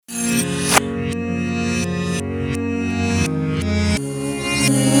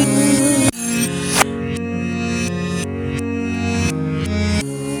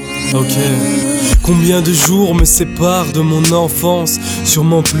Combien de jours me séparent de mon enfance?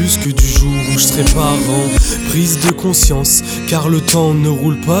 Sûrement plus que du jour où je serai parent. Prise de conscience, car le temps ne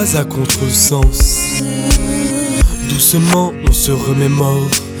roule pas à contresens. Doucement on se remémore,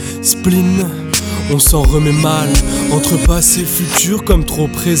 spleen, on s'en remet mal. Entre passé et futur comme trop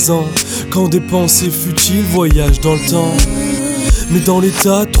présent, quand des pensées futiles voyagent dans le temps. Mais dans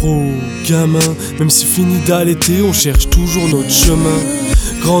l'état trop gamin, même si fini d'allaiter, on cherche toujours notre chemin.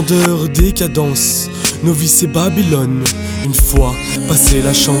 Grandeur, décadence, nos vies c'est Babylone. Une fois passé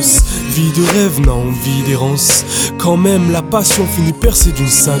la chance, vie de rêve, non, vie d'errance. Quand même la passion finit percée d'une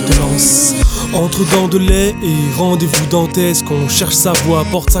sainte lance. Entre dents de lait et rendez-vous dantesque, on cherche sa voie,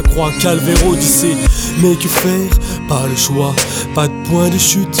 porte sa croix, calvaire, odyssée. Mais que faire? Pas le choix, pas de point de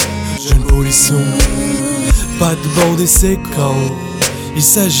chute, jeune polisson. Pas de banc d'essai quand il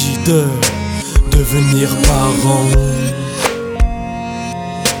s'agit de devenir parent.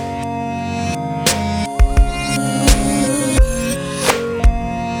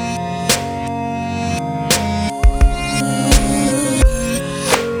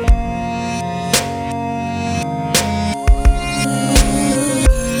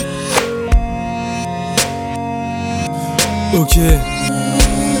 Ok,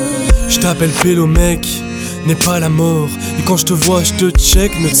 je t'appelle Pélo mec, n'est pas la mort. Et quand je te vois je te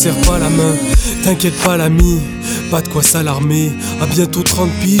check, ne te serre pas la main. T'inquiète pas l'ami, pas de quoi s'alarmer. À bientôt 30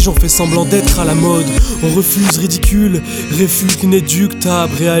 piges, on fait semblant d'être à la mode. On refuse ridicule, réfute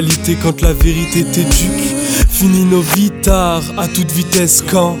inéductable réalité quand la vérité t'éduque. Fini nos vies tard, à toute vitesse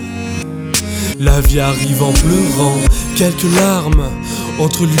quand la vie arrive en pleurant. Quelques larmes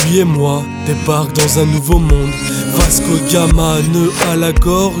entre lui et moi débarquent dans un nouveau monde. Vasco Gama, nœud à la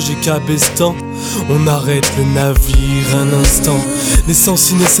gorge et cabestan. On arrête le navire un instant. Naissance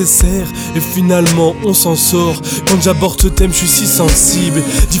si nécessaire et finalement on s'en sort. Quand j'aborde ce thème je suis si sensible.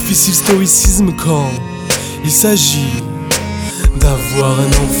 Difficile stoïcisme quand il s'agit d'avoir un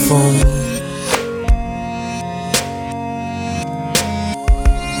enfant.